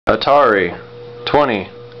Atari, 20.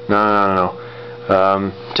 No.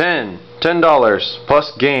 $10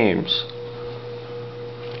 plus games.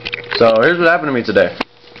 So here's what happened to me today.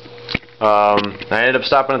 I ended up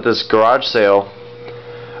stopping at this garage sale,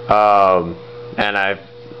 and I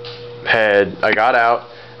got out.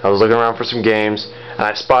 I was looking around for some games, and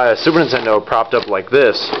I spy a Super Nintendo propped up like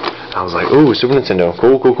this. I was like, ooh, Super Nintendo,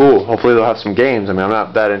 cool. Hopefully they'll have some games. I mean, I'm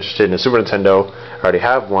not that interested in a Super Nintendo. I already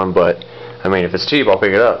have one, but I mean, if it's cheap, I'll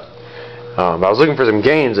pick it up. But I was looking for some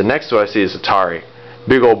games, and next to it I see this Atari.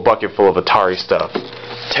 Big old bucket full of Atari stuff.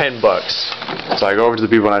 $10. So I go over to the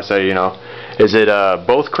people and I say, you know, is it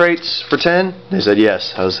both crates for 10? They said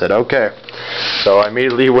yes. I said okay. So I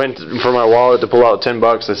immediately went for my wallet to pull out $10.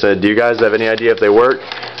 I said, do you guys have any idea if they work?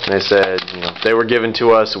 And they said, you know, they were given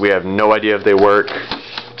to us. We have no idea if they work.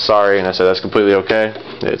 Sorry. And I said, that's completely okay.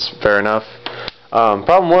 It's fair enough.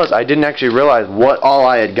 Problem was, I didn't actually realize what all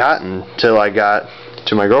I had gotten till I got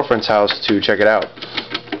to my girlfriend's house to check it out.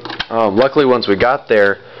 Luckily, once we got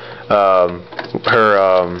there,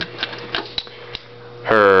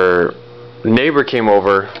 her neighbor came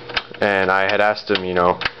over, and I had asked him, you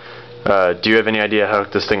know, do you have any idea how to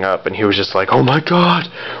hook this thing up? And he was just like, oh my god,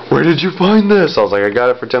 where did you find this? I was like, I got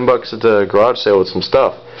it for $10 at the garage sale with some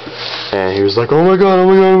stuff. And he was like, oh my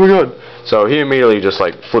god. So he immediately just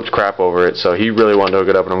like flipped crap over it. So he really wanted to hook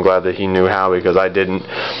it up, and I'm glad that he knew how, because I didn't.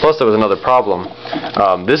 Plus there was another problem.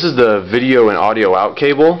 This is the video and audio out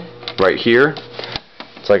cable right here.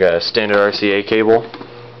 It's like a standard RCA cable.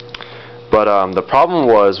 But the problem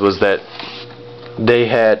was that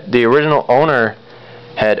the original owner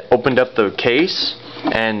had opened up the case,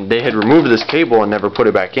 and they had removed this cable and never put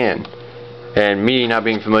it back in. And me not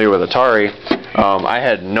being familiar with Atari, I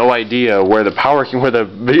had no idea where the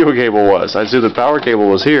video cable was. I knew the power cable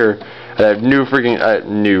was here. I had no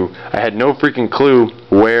freaking clue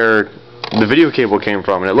where the video cable came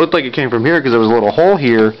from, and it looked like it came from here because there was a little hole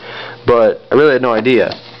here, but I really had no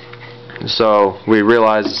idea. So we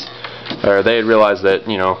realized, or they had realized that,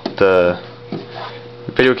 you know, the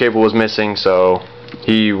video cable was missing. So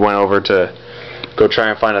he went over to go try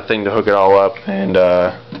and find a thing to hook it all up, and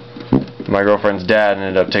my girlfriend's dad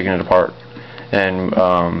ended up taking it apart, and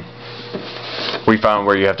we found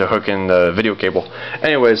where you have to hook in the video cable.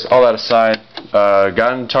 Anyways, all that aside,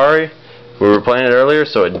 got an Atari. We were playing it earlier,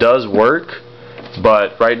 so it does work.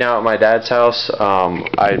 But right now at my dad's house, I'm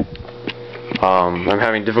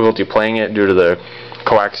having difficulty playing it due to the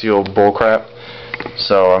coaxial bullcrap.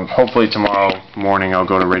 So hopefully tomorrow morning I'll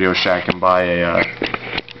go to Radio Shack and buy a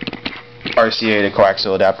RCA to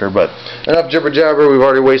coaxial adapter. But enough jibber jabber. We've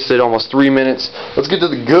already wasted almost 3 minutes. Let's get to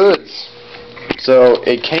the goods. So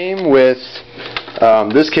it came with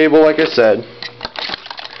this cable, like I said.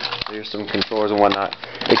 Here's some controllers and whatnot.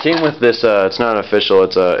 It came with this. It's not official.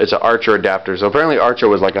 It's an Archer adapter. So apparently Archer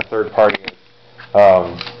was like a third-party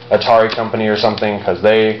Atari company or something, because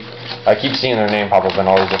I keep seeing their name pop up in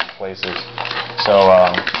all these different places. So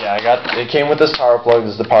yeah, it came with this power plug.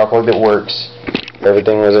 This is the power plug that works.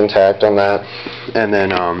 Everything was intact on that, and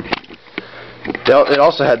then it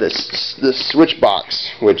also had this switch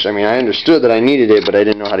box, which, I mean, I understood that I needed it, but I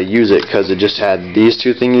didn't know how to use it because it just had these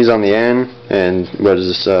two thingies on the end, and what is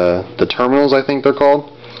this? The terminals, I think they're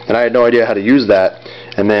called, and I had no idea how to use that.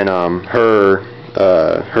 And then her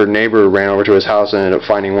neighbor ran over to his house and ended up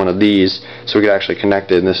finding one of these, so we could actually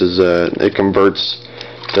connect it. And this is it converts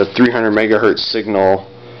the 300 megahertz signal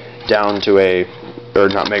down to a, or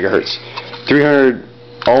not megahertz, 300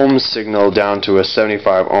 ohm signal down to a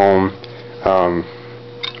 75 ohm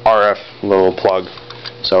RF little plug.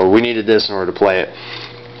 So we needed this in order to play it.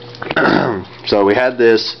 So we had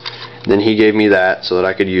this, then he gave me that so that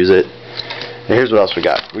I could use it. And here's what else we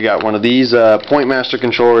got. We got one of these Point Master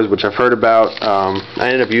controllers, which I've heard about. I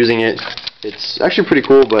ended up using it. It's actually pretty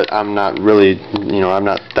cool, but I'm not really, you know, I'm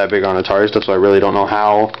not that big on Atari stuff, so I really don't know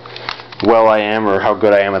how well I am or how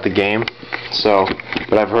good I am at the game. So,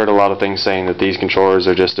 but I've heard a lot of things saying that these controllers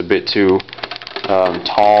are just a bit too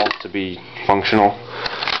tall to be functional.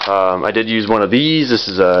 I did use one of these. This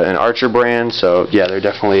is an Archer brand, so yeah, they're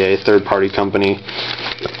definitely a third-party company.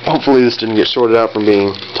 Hopefully this didn't get shorted out from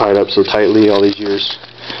being tied up so tightly all these years.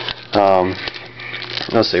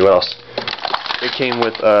 Let's see, what else? It came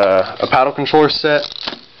with a paddle controller set,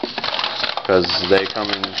 because they come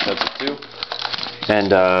in sets of 2.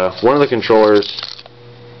 And one of the controllers,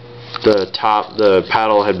 the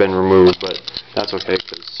paddle had been removed, but that's okay,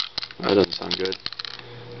 because that doesn't sound good.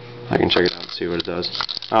 I can check it out and see what it does.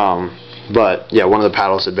 But yeah, one of the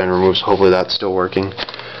paddles had been removed, so hopefully that's still working.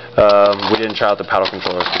 We didn't try out the paddle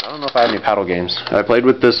controller. I don't know if I have any paddle games. I played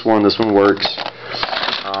with this one. This one works.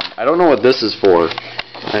 I don't know what this is for.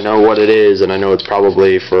 I know what it is, and I know it's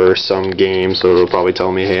probably for some game, so it'll probably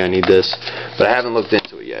tell me, hey, I need this. But I haven't looked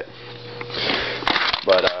into it yet.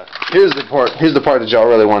 But here's the part that y'all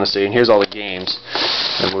really want to see, and here's all the games.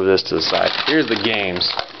 I'll move this to the side. Here's the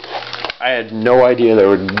games. I had no idea there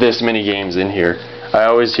were this many games in here. I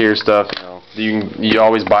always hear stuff, you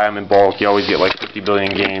always buy them in bulk. You always get like 50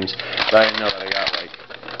 billion games. But I didn't know that I got like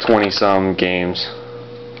 20-some games.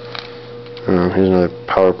 Here's another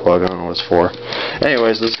power plug. I don't know what it's for.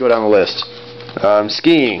 Anyways, let's go down the list.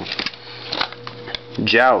 Skiing.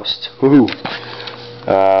 Joust. Woohoo.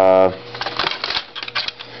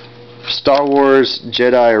 Star Wars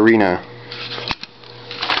Jedi Arena.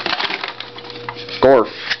 Golf.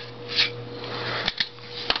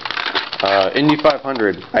 Indy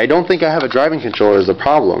 500. I don't think I have a driving controller is the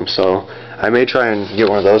problem, so I may try and get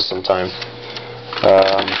one of those sometime.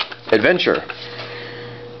 Adventure.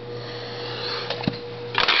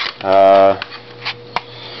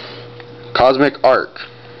 Cosmic Arc.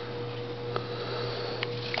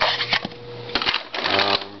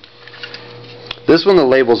 This one the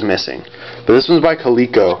label's missing, but this one's by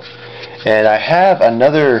Coleco, and I have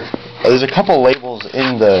another. There's a couple labels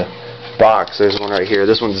in the box. There's one right here.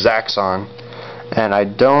 This one's Zaxxon, and I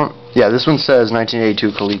don't. Yeah, this one says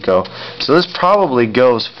 1982 Coleco. So this probably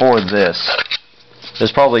goes for this.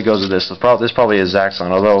 This probably goes with this. This probably is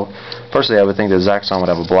Zaxxon. Although, personally, I would think that Zaxxon would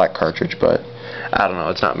have a black cartridge, but I don't know.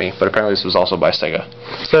 It's not me. But apparently, this was also by Sega.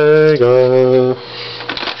 Sega.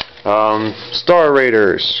 Star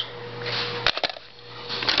Raiders.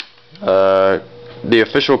 The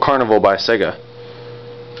Official Carnival by Sega.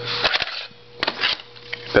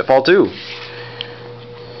 Pitfall 2.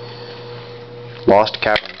 Lost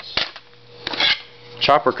Caverns.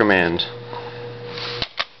 Chopper Command.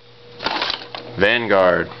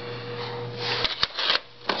 Vanguard.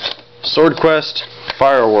 Sword Quest.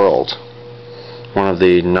 Fire World. One of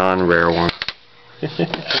the non-rare ones.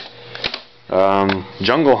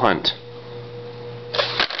 Jungle Hunt.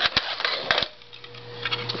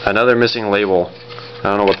 Another missing label. I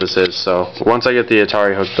don't know what this is, so once I get the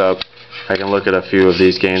Atari hooked up, I can look at a few of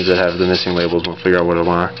these games that have the missing labels and we'll figure out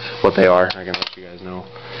what they are. I can let you guys know.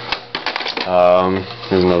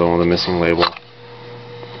 Here's another one with a missing label.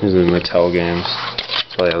 These are the Mattel games.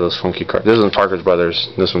 That's why they have those funky cards. This one's Parker's Brothers.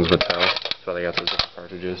 This one's Mattel. That's why they got those different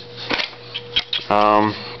cartridges.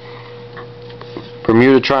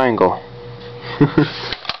 Bermuda Triangle.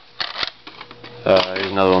 Here's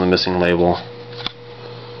another one with a missing label.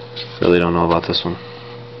 Really don't know about this one.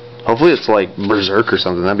 Hopefully it's like Berserk or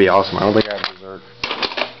something. That'd be awesome. I don't think I have Berserk.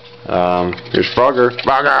 Here's Frogger.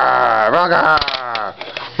 Frogger!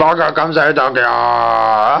 Frogger comes out of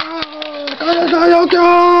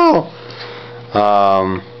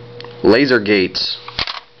Tokyo! Laser Gates.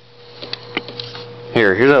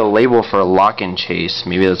 Here's a label for Lock and Chase.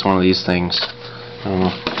 Maybe that's one of these things. I don't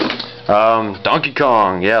know. Donkey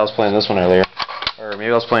Kong. Yeah, I was playing this one earlier. Or maybe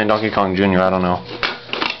I was playing Donkey Kong Jr. I don't know.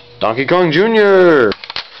 Donkey Kong Jr.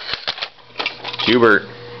 Hubert.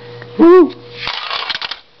 Woo!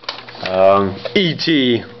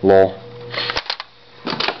 E.T. Lol.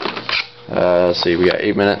 Let's see, we got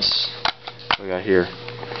 8 minutes. What we got here?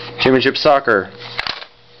 Championship Soccer.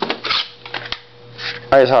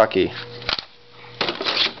 Ice Hockey.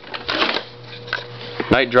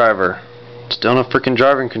 Night Driver. Still no freaking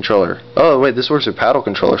driving controller. Oh wait, this works with paddle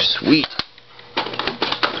controller. Sweet.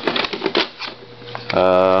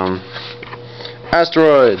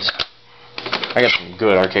 Asteroids. I got some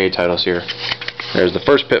good arcade titles here. There's the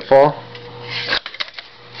first Pitfall. What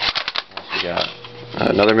else we got?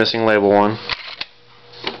 Another missing label one.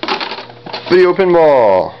 Video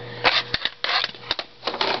Pinball.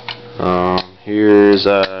 Here's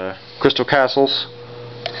Crystal Castles.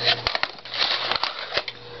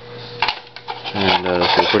 And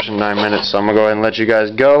so we're pushing 9 minutes, so I'm gonna go ahead and let you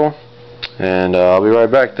guys go. And I'll be right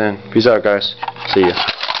back then. Peace out, guys. See ya.